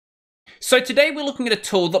So today we're looking at a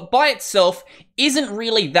tool that by itself isn't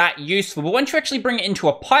really that useful, but once you actually bring it into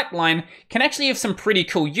a pipeline, can actually have some pretty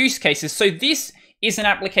cool use cases. So this is an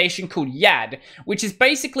application called YAD, which is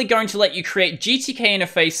basically going to let you create GTK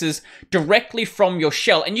interfaces directly from your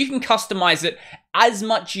shell, and you can customize it as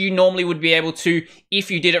much you normally would be able to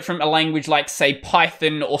if you did it from a language like, say,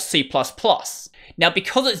 Python or C++. Now,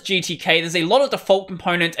 because it's GTK, there's a lot of default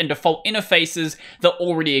components and default interfaces that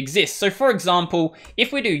already exist. So for example,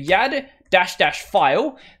 if we do YAD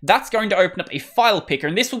 --file, that's going to open up a file picker,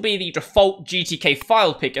 and this will be the default GTK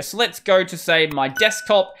file picker. So let's go to, say, my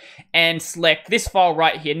desktop and select this file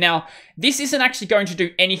right here. Now, this isn't actually going to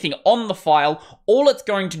do anything on the file. All it's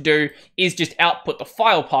going to do is just output the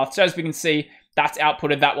file path. So as we can see, that's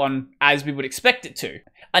outputted that one as we would expect it to.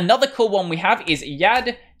 Another cool one we have is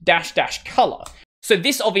YAD --color. So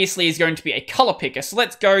this obviously is going to be a color picker. So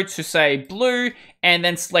let's go to, say, blue, and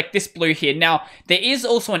then select this blue here. Now, there is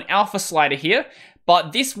also an alpha slider here,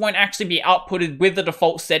 but this won't actually be outputted with the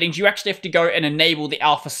default settings. You actually have to go and enable the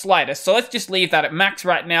alpha slider. So let's just leave that at max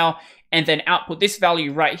right now, and then output this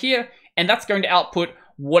value right here, and that's going to output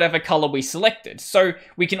whatever color we selected. So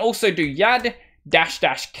we can also do YAD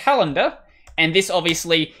 --calendar, and this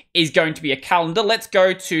obviously is going to be a calendar. Let's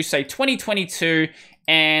go to, say, 2022,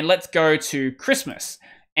 and let's go to Christmas.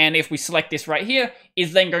 And if we select this right here,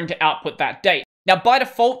 is then going to output that date. Now, by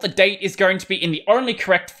default, the date is going to be in the only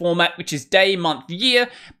correct format, which is day, month, year,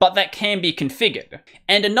 but that can be configured.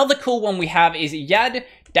 And another cool one we have is YAD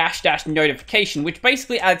 --notification, which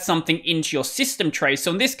basically adds something into your system tray.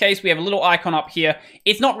 So in this case, we have a little icon up here.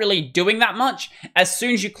 It's not really doing that much. As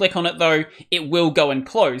soon as you click on it, though, it will go and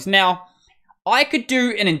close. Now, I could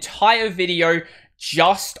do an entire video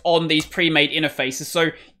just on these pre-made interfaces. So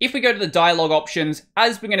if we go to the dialog options,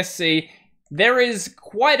 as we're going to see, there is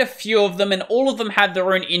quite a few of them, and all of them have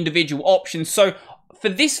their own individual options. So for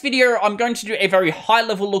this video, I'm going to do a very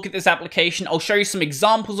high-level look at this application. I'll show you some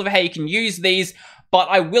examples of how you can use these, but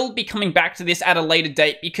I will be coming back to this at a later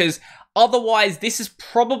date because otherwise, this is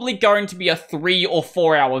probably going to be a 3 or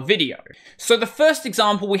 4 hour video. So the first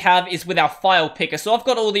example we have is with our file picker. So I've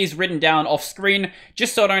got all these written down off screen,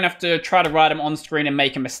 just so I don't have to try to write them on screen and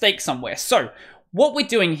make a mistake somewhere. So what we're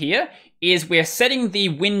doing here is we're setting the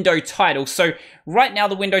window title. So right now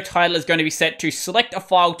the window title is going to be set to select a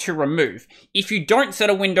file to remove. If you don't set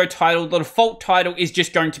a window title, the default title is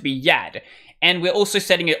just going to be YAD. And we're also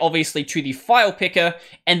setting it obviously to the file picker,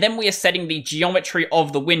 and then we are setting the geometry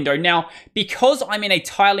of the window. Now, because I'm in a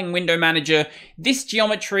tiling window manager, this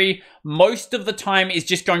geometry most of the time is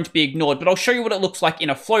just going to be ignored, but I'll show you what it looks like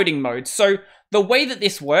in a floating mode. So the way that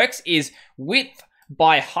this works is width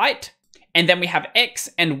by height, and then we have X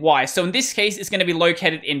and Y. So in this case, it's going to be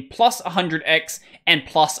located in plus 100X and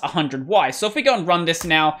plus 100Y. So if we go and run this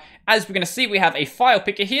now, as we're going to see, we have a file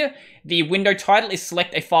picker here. The window title is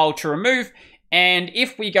select a file to remove. And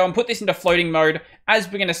if we go and put this into floating mode, as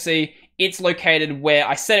we're going to see, it's located where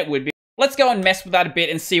I said it would be. Let's go and mess with that a bit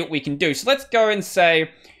and see what we can do. So let's go and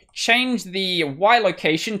say, change the Y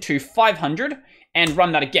location to 500 and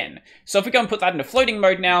run that again. So if we go and put that into floating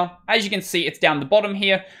mode now, as you can see, it's down the bottom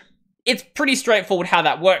here. It's pretty straightforward how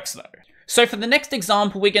that works though. So for the next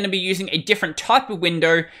example, we're going to be using a different type of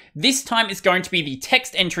window. This time it's going to be the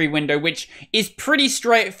text entry window, which is pretty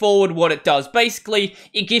straightforward what it does. Basically,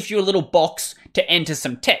 it gives you a little box to enter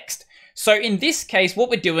some text. So in this case, what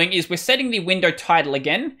we're doing is we're setting the window title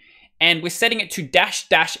again, and we're setting it to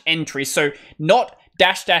 --entry. So not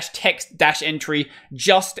 --text-entry,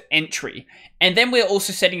 just entry. And then we're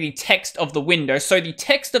also setting the text of the window. So the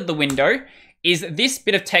text of the window is this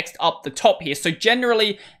bit of text up the top here. So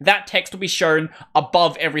generally, that text will be shown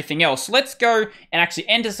above everything else. So let's go and actually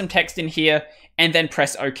enter some text in here and then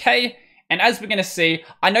press OK. And as we're going to see,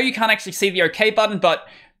 I know you can't actually see the OK button, but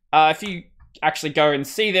if you actually go and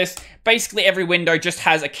see this, basically every window just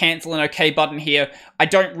has a cancel and OK button here. I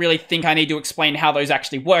don't really think I need to explain how those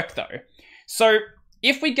actually work though. So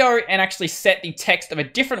if we go and actually set the text of a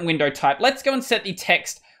different window type, let's go and set the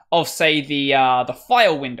text of, say, the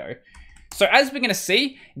file window. So as we're going to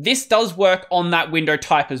see, this does work on that window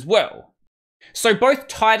type as well. So both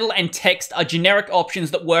title and text are generic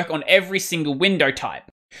options that work on every single window type.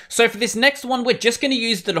 So for this next one, we're just going to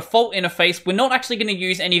use the default interface. We're not actually going to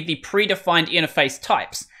use any of the predefined interface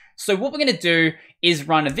types. So what we're going to do is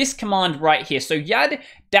run this command right here. So YAD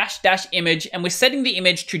 --image, and we're setting the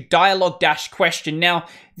image to dialog -question. Now,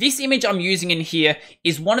 this image I'm using in here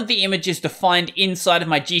is one of the images defined inside of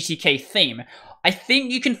my GTK theme. I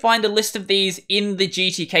think you can find a list of these in the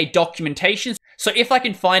GTK documentation. So if I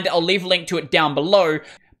can find it, I'll leave a link to it down below.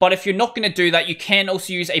 but if you're not going to do that, you can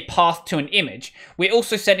also use a path to an image. We're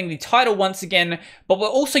also setting the title once again, but we're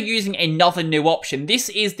also using another new option. This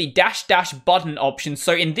is the dash dash button option.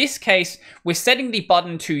 So in this case, we're setting the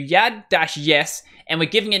button to yad-yes, and we're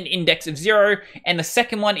giving it an index of 0, and the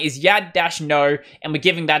second one is yad-no, and we're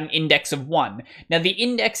giving that an index of 1. Now the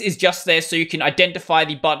index is just there so you can identify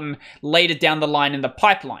the button later down the line in the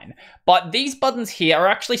pipeline. But these buttons here are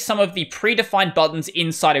actually some of the predefined buttons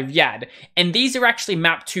inside of YAD, and these are actually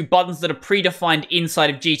mapped to buttons that are predefined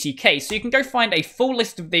inside of GTK. So you can go find a full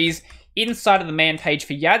list of these inside of the man page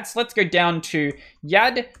for YAD. So let's go down to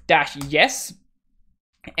yad-yes.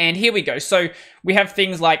 And here we go. So we have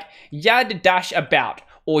things like yad-about,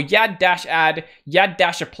 or yad-add,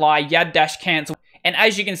 yad-apply, yad-cancel. And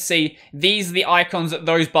as you can see, these are the icons that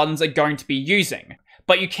those buttons are going to be using.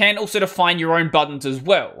 But you can also define your own buttons as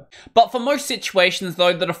well. But for most situations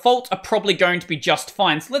though, the defaults are probably going to be just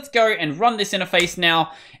fine. So let's go and run this interface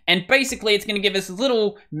now. And basically it's going to give us a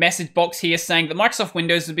little message box here saying that Microsoft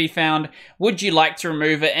Windows will be found. Would you like to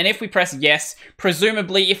remove it? And if we press yes,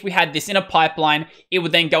 presumably if we had this in a pipeline, it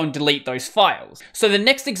would then go and delete those files. So the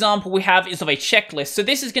next example we have is of a checklist. So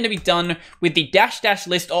this is going to be done with the dash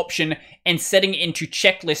list option and setting it into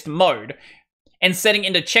checklist mode. And setting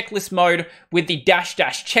into checklist mode with the dash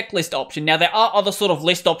checklist option. Now, there are other sort of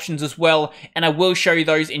list options as well, and I will show you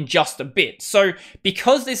those in just a bit. So,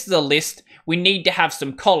 because this is a list, we need to have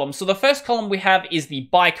some columns. So the first column we have is the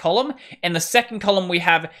by column, and the second column we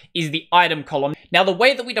have is the item column. Now, the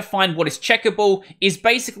way that we define what is checkable is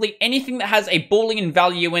basically anything that has a Boolean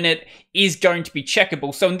value in it is going to be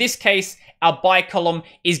checkable. So in this case, our by column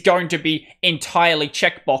is going to be entirely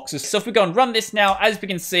checkboxes. So if we go and run this now, as we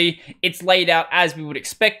can see, it's laid out as we would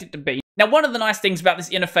expect it to be. Now, one of the nice things about this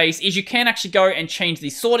interface is you can actually go and change the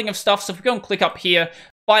sorting of stuff. So if we go and click up here,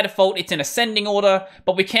 by default, it's in ascending order,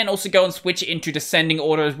 but we can also go and switch it into descending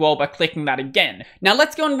order as well by clicking that again. Now,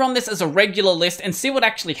 let's go and run this as a regular list and see what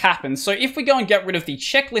actually happens. So if we go and get rid of the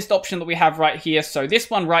checklist option that we have right here, so this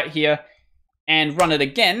one right here, and run it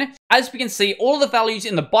again, as we can see, all of the values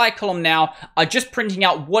in the by column now are just printing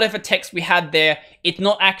out whatever text we had there. It's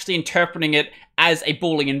not actually interpreting it as a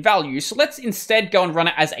Boolean value. So let's instead go and run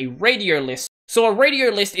it as a radio list. So a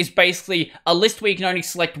radio list is basically a list where you can only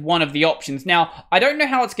select one of the options. Now, I don't know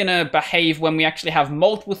how it's going to behave when we actually have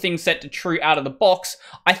multiple things set to true out of the box.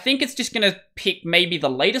 I think it's just going to pick maybe the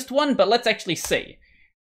latest one, but let's actually see.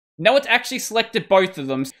 No, it's actually selected both of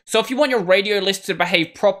them. So if you want your radio list to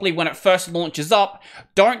behave properly when it first launches up,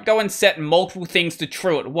 don't go and set multiple things to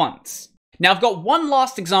true at once. Now, I've got one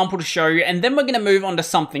last example to show you, and then we're going to move on to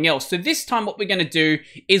something else. So this time what we're going to do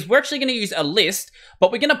is we're actually going to use a list,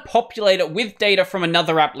 but we're going to populate it with data from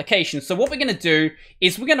another application. So what we're going to do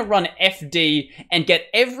is we're going to run fd and get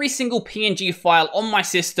every single PNG file on my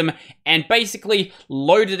system and basically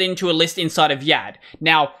load it into a list inside of YAD.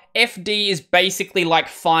 Now, FD is basically like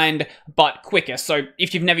find, but quicker. So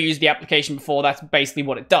if you've never used the application before, that's basically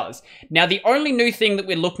what it does. Now, the only new thing that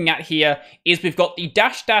we're looking at here is we've got the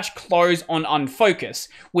dash close on unfocus,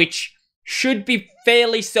 which should be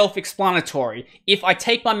fairly self-explanatory. If I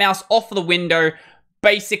take my mouse off of the window,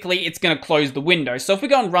 basically it's going to close the window. So if we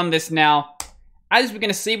go and run this now, as we're going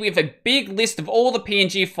to see, we have a big list of all the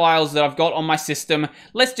PNG files that I've got on my system.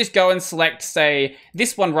 Let's just go and select, say,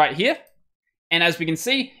 this one right here. And as we can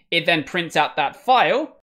see, it then prints out that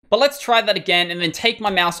file. But let's try that again and then take my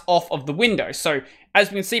mouse off of the window. So as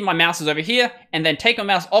we can see, my mouse is over here, and then take my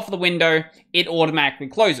mouse off of the window, it automatically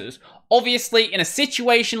closes. Obviously, in a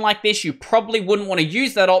situation like this, you probably wouldn't want to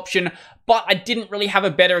use that option, but I didn't really have a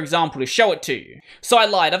better example to show it to you. So I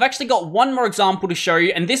lied. I've actually got one more example to show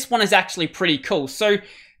you, and this one is actually pretty cool. So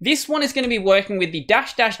this one is going to be working with the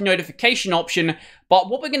dash notification option, but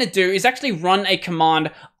what we're going to do is actually run a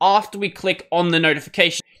command after we click on the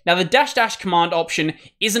notification. Now, the dash command option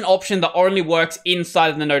is an option that only works inside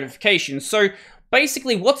of the notification. So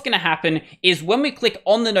basically what's going to happen is when we click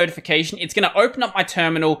on the notification, it's going to open up my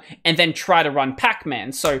terminal and then try to run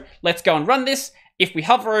Pac-Man. So let's go and run this. If we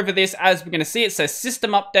hover over this, as we're going to see, it says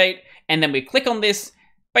system update, and then we click on this.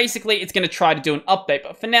 Basically, it's going to try to do an update,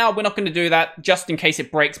 but for now, we're not going to do that just in case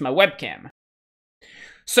it breaks my webcam.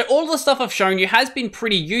 So all the stuff I've shown you has been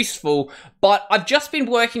pretty useful, but I've just been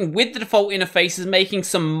working with the default interfaces, making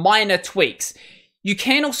some minor tweaks. You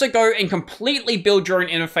can also go and completely build your own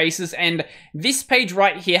interfaces, and this page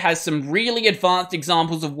right here has some really advanced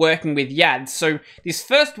examples of working with YAD. So this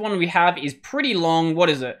first one we have is pretty long. What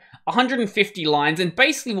is it? 150 lines, and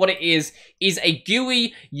basically what it is a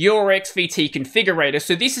GUI URXVT configurator.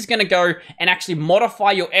 So this is going to go and actually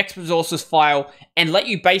modify your X resources file and let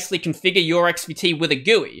you basically configure URXVT with a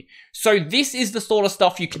GUI. So this is the sort of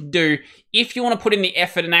stuff you can do if you want to put in the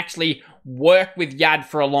effort and actually work with YAD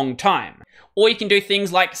for a long time. Or you can do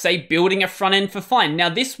things like, say, building a front end for Find. Now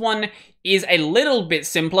this one is a little bit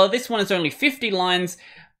simpler. This one is only 50 lines,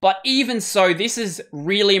 but even so, this is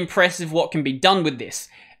really impressive what can be done with this.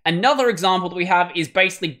 Another example that we have is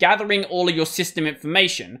basically gathering all of your system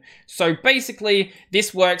information. So basically,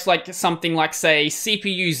 this works like something like, say,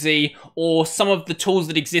 CPU-Z, or some of the tools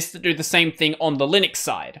that exist that do the same thing on the Linux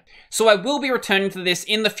side. So I will be returning to this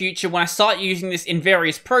in the future when I start using this in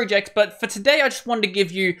various projects, but for today I just wanted to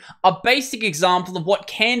give you a basic example of what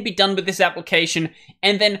can be done with this application,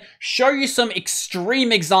 and then show you some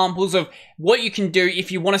extreme examples of what you can do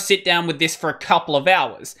if you want to sit down with this for a couple of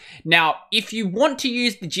hours. Now, if you want to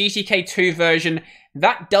use the GTK2 version,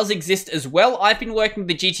 that does exist as well. I've been working with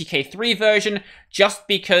the GTK3 version just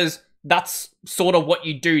because that's sort of what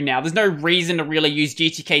you do now. There's no reason to really use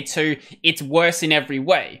GTK2. It's worse in every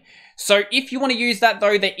way. So if you want to use that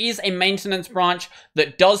though, there is a maintenance branch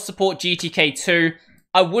that does support GTK2.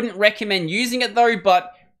 I wouldn't recommend using it though,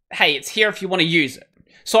 but hey, it's here if you want to use it.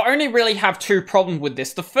 So I only really have two problems with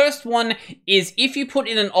this. The first one is if you put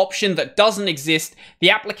in an option that doesn't exist,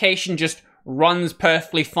 the application just runs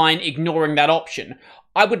perfectly fine, ignoring that option.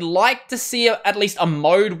 I would like to see at least a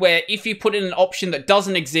mode where if you put in an option that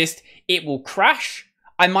doesn't exist, it will crash.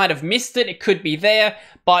 I might have missed it, it could be there,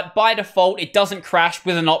 but by default, it doesn't crash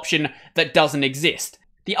with an option that doesn't exist.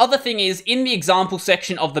 The other thing is, in the example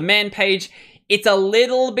section of the man page, it's a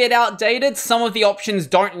little bit outdated. Some of the options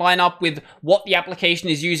don't line up with what the application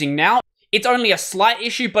is using now. It's only a slight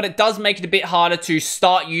issue, but it does make it a bit harder to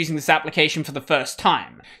start using this application for the first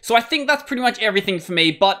time. So I think that's pretty much everything for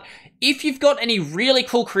me, but if you've got any really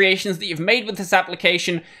cool creations that you've made with this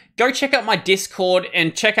application, go check out my Discord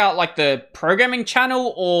and check out like the programming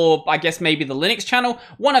channel, or I guess maybe the Linux channel,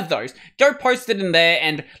 one of those. Go post it in there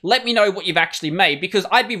and let me know what you've actually made, because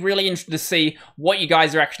I'd be really interested to see what you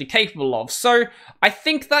guys are actually capable of. So I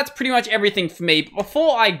think that's pretty much everything for me. But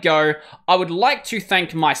before I go, I would like to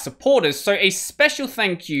thank my supporters. So a special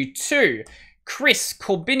thank you to Chris,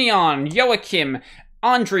 Corbinian, Joachim,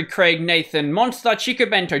 Andrew, Craig, Nathan, Monster, Chico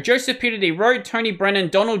Bento, Joseph Peter D, Road, Tony Brennan,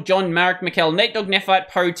 Donald, John, Marek, Mikkel, Nate Dog, Nephite,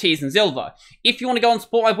 Poe, Tees, and Zilva. If you want to go and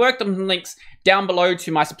support my work, there's some links down below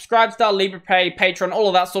to my Subscribestar, LibrePay, Patreon, all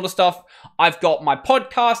of that sort of stuff. I've got my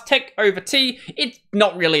podcast, Tech Over Tea. It's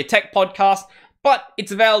not really a tech podcast, but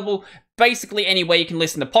it's available basically anywhere you can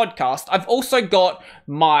listen to podcasts. I've also got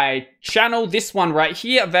my channel, this one right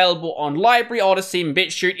here, available on Library, Odyssey, and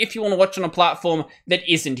BitChute if you want to watch on a platform that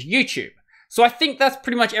isn't YouTube. So I think that's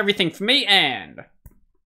pretty much everything for me, and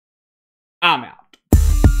I'm out.